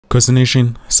Kaizer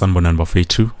Nation, Sanbonani Fei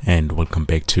Toto, and welcome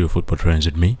back to Football Trends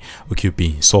with me,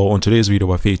 QB. So on today's video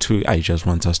by Fei Toto, I just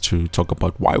want us to talk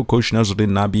about why Coach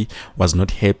Nabi was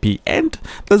not happy, and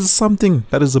there's something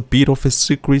that is a bit of a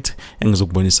secret in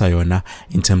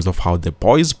terms of how the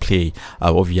boys play.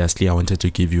 Obviously, I wanted to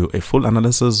give you a full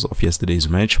analysis of yesterday's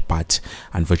match, but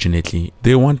unfortunately,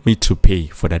 they want me to pay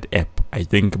for that app. I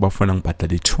think about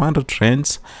 200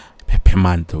 rands per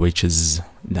month, which is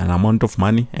an amount of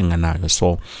money.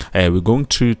 So we're going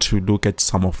to look at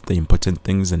some of the important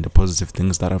things and the positive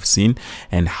things that I've seen,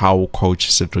 and how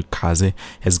Coach Cedric Kaze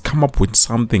has come up with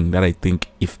something that I think,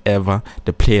 if ever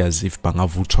the players, if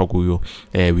Bangavu Toguyo,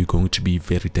 we're going to be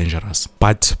very dangerous.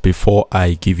 But before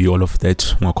I give you all of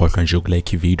that, like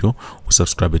video,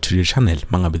 subscribe to the channel.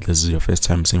 This is your first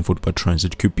time seeing Football Trends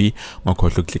with QP.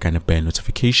 Click on the bell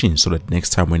notification so that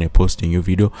next time when I post a new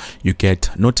video, you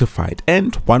get notified.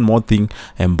 And one more thing,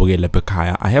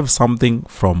 I have something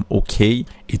from OK.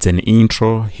 It's an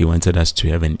intro. He wanted us to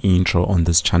have an intro on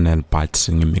this channel, but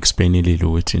I'm explaining a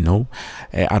little bit,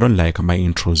 I don't like my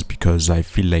intros because I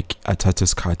feel like I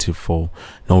touch cut for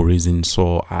no reason.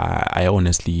 So I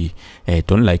honestly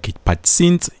don't like it. But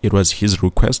since it was his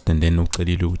request, and then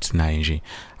hopefully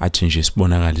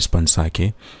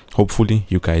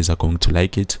you guys are going to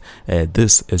like it.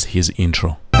 This is his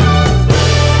intro.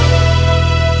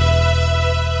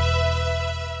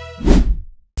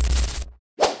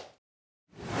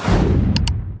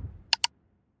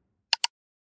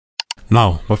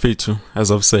 Now, Fei Toto,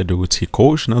 as I've said,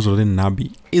 Coach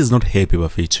Nabi is not happy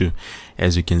with Fei Toto,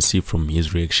 as you can see from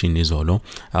his reaction.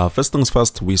 First things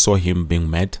first, we saw him being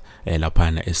mad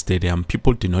lapana stadium.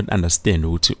 People did not understand.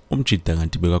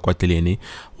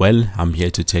 Well, I'm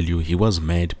here to tell you he was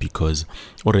mad because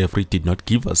our referee did not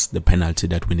give us the penalty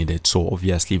that we needed. So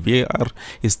obviously VAR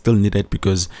is still needed,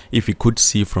 because if you could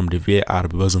see from the VAR,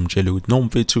 because no,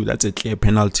 Fei Toto, that's a clear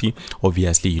penalty.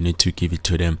 Obviously you need to give it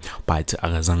to them, but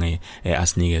as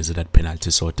niggas that penalty.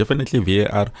 So definitely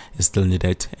VAR is still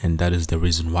needed, and that is the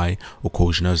reason why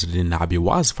Coach Nabi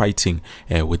was fighting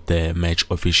with the match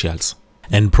officials.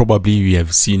 And probably you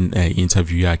have seen an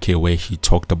interview where he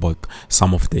talked about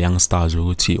some of the young stars.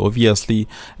 Obviously,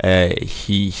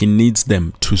 he needs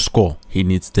them to score. He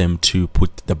needs them to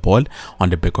put the ball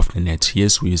on the back of the net.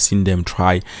 Yes, we've seen them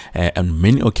try on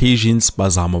many occasions.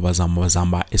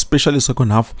 Bazama. Especially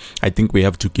second half, I think we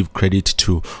have to give credit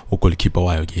to goalkeeper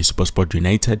SuperSport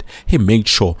United. He made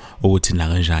sure we're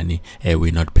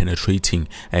not penetrating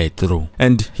through.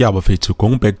 And yeah, but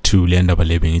going back to Leander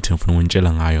Balebe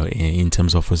in terms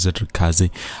of Cedric Kaze,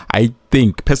 I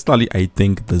think personally,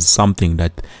 there's something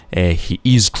that he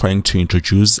is trying to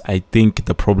introduce. I think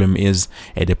the problem is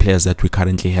the players that we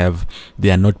currently have, they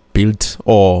are not built,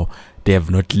 or they have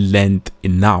not learned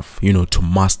enough, to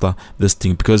master this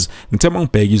thing. Because in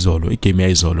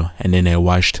Izolo, and then I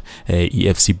watched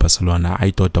EFC Barcelona. I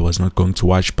thought I was not going to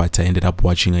watch, but I ended up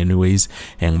watching anyways.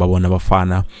 And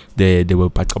Babona they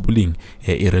were patrolling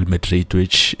Real Madrid,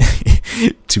 which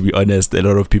to be honest, a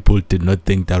lot of people did not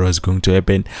think that was going to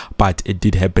happen, but it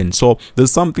did happen. So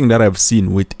there's something that I've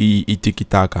seen with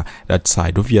Tiki-taka, that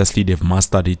side. Obviously they've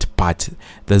mastered it, but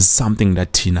there's something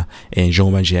that Tina and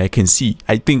Jean I can see.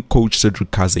 I think Coach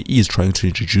Cedric Kaze is trying to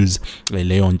introduce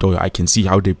Leon Doyle. I can see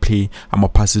how they play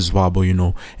passes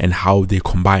wabo, and how they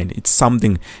combine. It's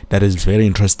something that is very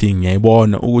interesting.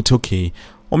 Okay,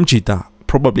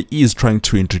 probably is trying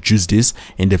to introduce this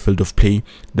in the field of play.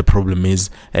 The problem is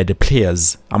the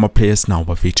players. Players now,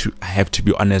 but I have to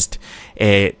be honest,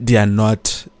 they are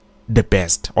not the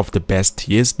best of the best.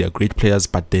 Yes, they are great players,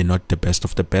 but they're not the best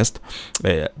of the best.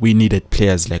 We needed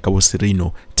players like our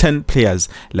Serino, 10 players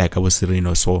like our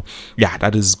Serino. So yeah,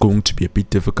 that is going to be a bit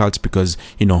difficult, because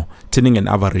turning an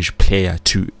average player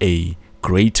to a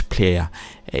great player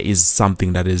is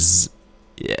something that is,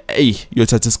 hey, your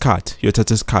tatus cut.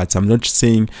 I'm not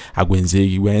saying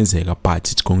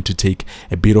but it's going to take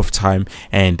a bit of time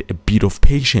and a bit of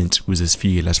patience with this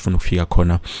figure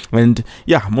corner. And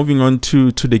yeah, moving on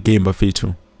to the game of Fei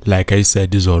Toto. Like I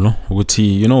said, there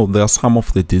are some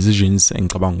of the decisions and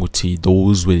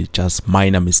those were just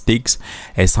minor mistakes,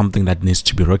 something that needs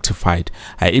to be rectified.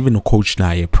 Even Coach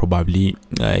Naye probably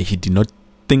he did not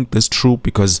think this true,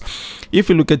 because if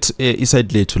you look at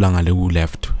Iside Tulangale who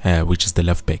left, which is the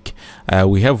left back,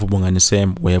 we have Ubongani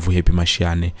Sam, we have Happy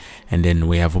Mashiane, and then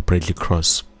we have Bradley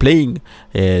Cross playing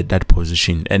that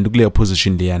position. And the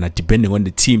position they are, depending on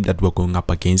the team that we're going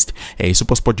up against,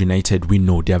 SuperSport United, we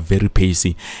know they are very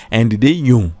pacey, and they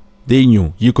knew they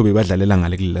knew you could be badlalela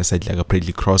ngale kule side like a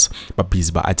Bradley Cross but busy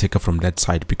by attacker from that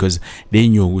side, because they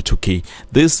knew it, okay,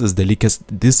 this is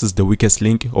the weakest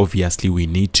link. Obviously we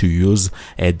need to use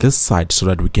this side so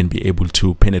that we can be able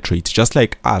to penetrate, just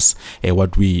like us,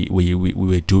 what we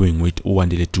were doing with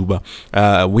Uwandile Duba.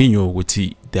 We knew with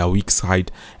their weak side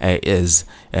is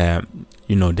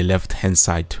you know, the left hand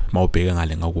side.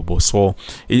 So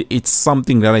it's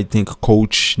something that I think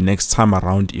coach next time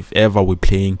around, if ever we're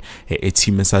playing a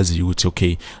team as you,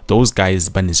 okay, those guys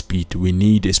ban speed, we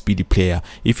need a speedy player.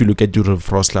 If you look at Jurgen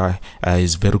Frosler,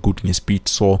 is very good in speed,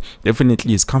 so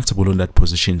definitely is comfortable in that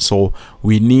position. So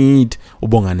we need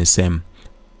Ubongane Sam.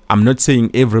 I'm not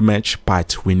saying every match,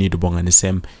 but we need Ubongane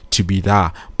Sam to be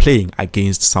there playing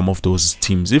against some of those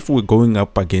teams. If we're going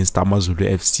up against Amazulu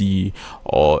FC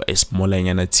or a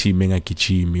smaller team,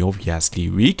 obviously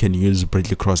we can use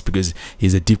Bradley Cross because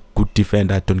he's a good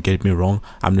defender. Don't get me wrong,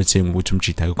 I'm not saying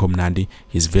Wutumchita Komnandi,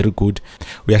 he's very good.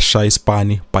 We are shy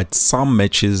Spani, but some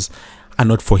matches are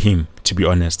not for him, to be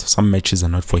honest. Some matches are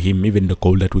not for him. Even the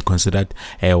goal that we considered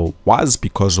was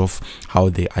because of how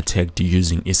they attacked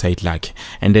using a side luck.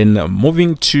 And then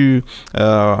moving to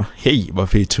hey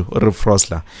Bafetu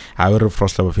Frosler,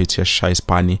 Bafetu shy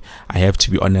Spani, I have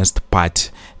to be honest, but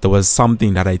there was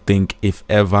something that I think if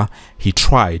ever he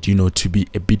tried, you know, to be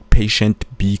a bit patient,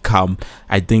 be calm,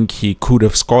 I think he could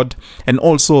have scored. And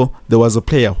also there was a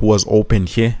player who was open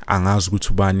here, Angaz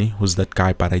Gutubani, who's that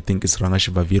guy, but I think it's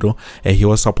Rangashivaviro. He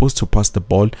was supposed to pass the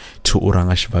ball to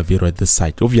Urangashivaviro at this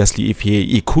side. Obviously if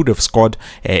he could have scored,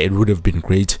 it would have been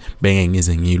great,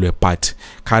 but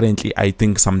currently I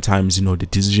think sometimes, you know, the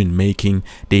decision making,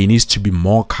 they needs to be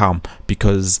more calm,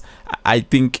 because I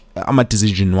think I'm a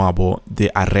decision wabo, they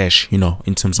are rash, you know,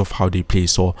 in terms of how they play.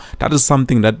 So that is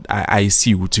something that I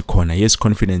see with corner. Yes,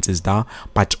 confidence is there,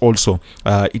 but also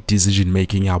decision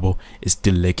making yabo is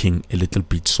still lacking a little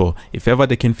bit. So if ever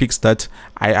they can fix that,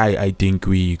 I think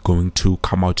we're going to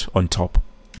come out on top.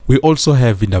 We also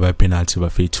have Indaba penalty by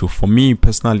Fei Toto. For me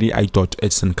personally, I thought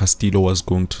Edson Castillo was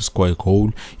going to score a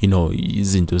goal. You know,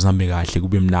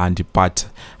 but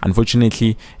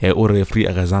unfortunately, referee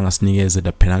akazange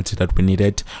the penalty that we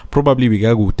needed. Probably we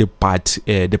got but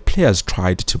the players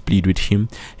tried to plead with him.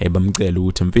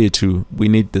 We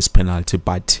need this penalty,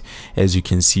 but as you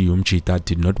can see, Umchita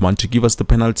did not want to give us the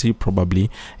penalty. Probably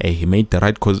he made the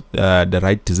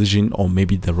right decision, or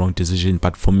maybe the wrong decision.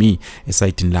 But for me,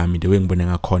 aside in Lami, the way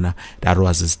corner, that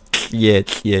was a clear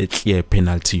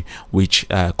penalty, which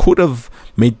could have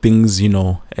made things, you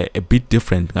know, a bit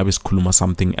different. I was Kuluma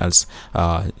something else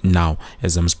now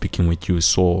as I'm speaking with you.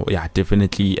 So yeah,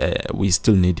 definitely we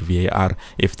still need VAR.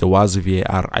 If there was a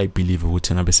VAR, I believe we would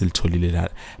have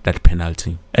that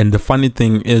penalty. And the funny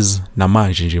thing is,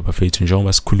 namanje nje bafethu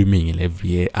njengoba sikhulumile ngile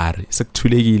VAR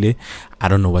sekuthulekile. I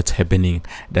don't know what's happening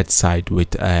that side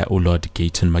with Lord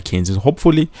Gayton Mackenzie.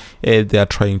 Hopefully they are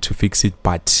trying to fix it,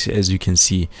 but as you can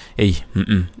see, hey,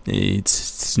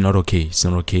 it's not okay. It's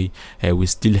not okay. We're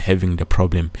still having the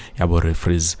problem about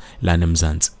referees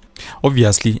Lanemzans.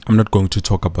 Obviously, I'm not going to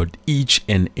talk about each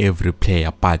and every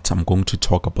player, but I'm going to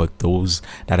talk about those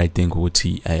that I think would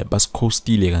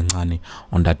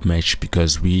on that match,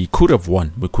 because we could have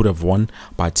won.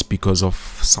 But because of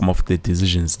some of the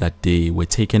decisions that they were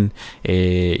taken,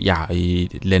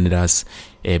 it landed us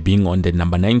being on the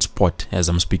number 9 spot as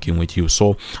I'm speaking with you.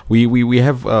 So we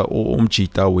have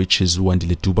Umchita, which is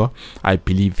Uwandile Duba. I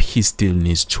believe he still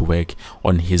needs to work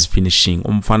on his finishing.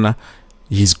 Umfana,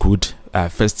 he's good.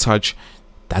 First touch,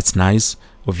 that's nice.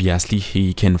 Obviously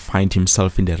he can find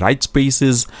himself in the right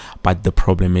spaces, but the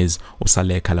problem is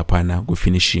usale kalapana go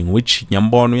finishing, which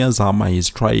Nyambono Yazama is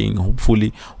trying,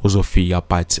 hopefully uzofika,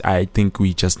 but I think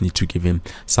we just need to give him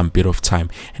some bit of time.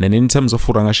 And then in terms of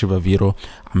Urangashivaviro,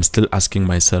 I'm still asking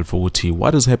myself,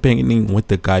 what is happening with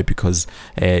the guy, because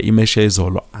Imeshe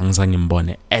Zolo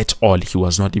angzangimbone at all. He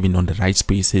was not even on the right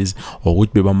spaces, or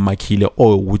would beba makile,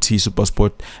 or would he super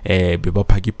sport beba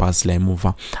paki pass la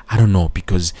mover. I don't know,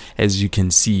 because as you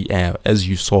can see, as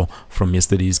you saw from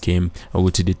yesterday's game,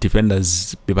 with the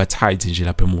defenders beba tight in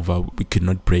Jilape mover, we could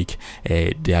not break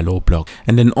their low block.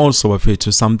 And then also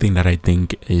to something that I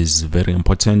think is very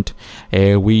important,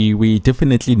 we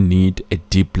definitely need a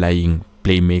deep lying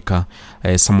playmaker,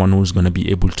 someone who's going to be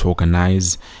able to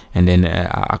organize and then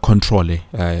control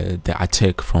the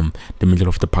attack from the middle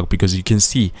of the park, because you can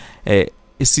see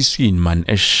man,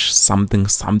 something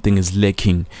is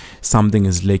lacking,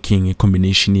 a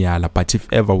combination yala. But if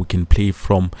ever we can play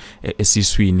from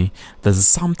Esiswini, there's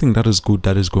something that is good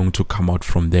that is going to come out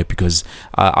from there, because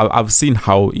I've seen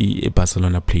how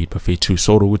Barcelona played Fei Toto,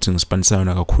 Soro Wuting Spencer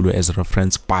as a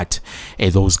reference, but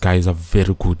those guys are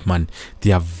very good, man.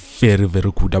 They are very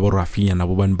good. Abo Rafinha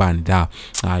nabo banibani da.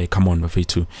 Come on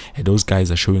bafethu. Those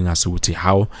guys are showing us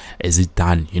how is it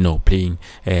done, you know, playing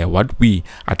what we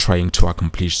are trying to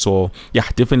accomplish. So yeah,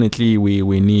 definitely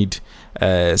we need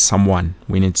someone.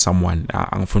 We need someone,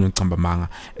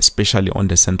 especially on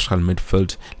the central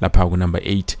midfield. Lapha number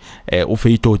 8,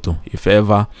 Fei Toto. If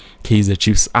ever Kaizer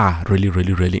Chiefs are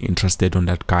really interested on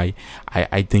that guy,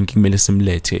 I think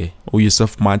Melesimlete or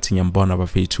Yusuf Martin and Bona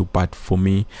Feitu. But for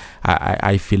me,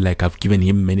 I feel like I've given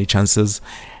him many chances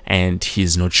and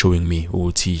he's not showing me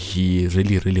what he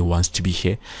really wants to be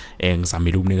here. And some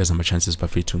chances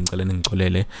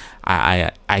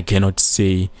I cannot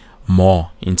say more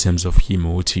in terms of him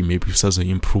or maybe as an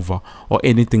improver or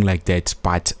anything like that,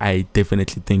 but I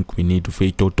definitely think we need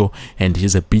Fei Toto, and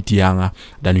he's a bit younger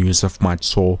than Yusuf Mat,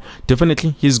 so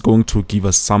definitely he's going to give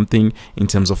us something in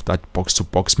terms of that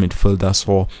box-to-box midfielder.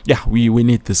 So yeah, we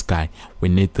need this guy. We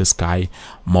need this guy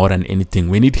more than anything.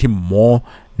 We need him more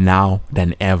now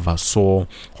than ever. So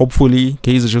hopefully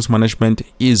Kaizer Chiefs management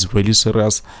is really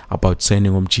serious about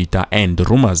signing Umchita, and the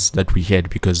rumors that we heard,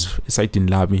 because aside in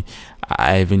Nabi,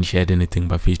 I haven't heard anything.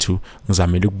 But Fei Toto,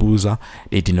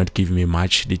 they did not give me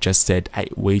much. They just said I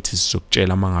wait is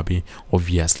sukchela mangabi.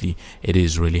 Obviously it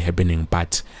is really happening,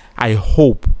 but I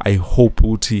hope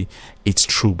it's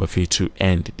true, but Fei Toto,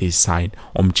 and they sign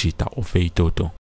Umchita or Fei Toto.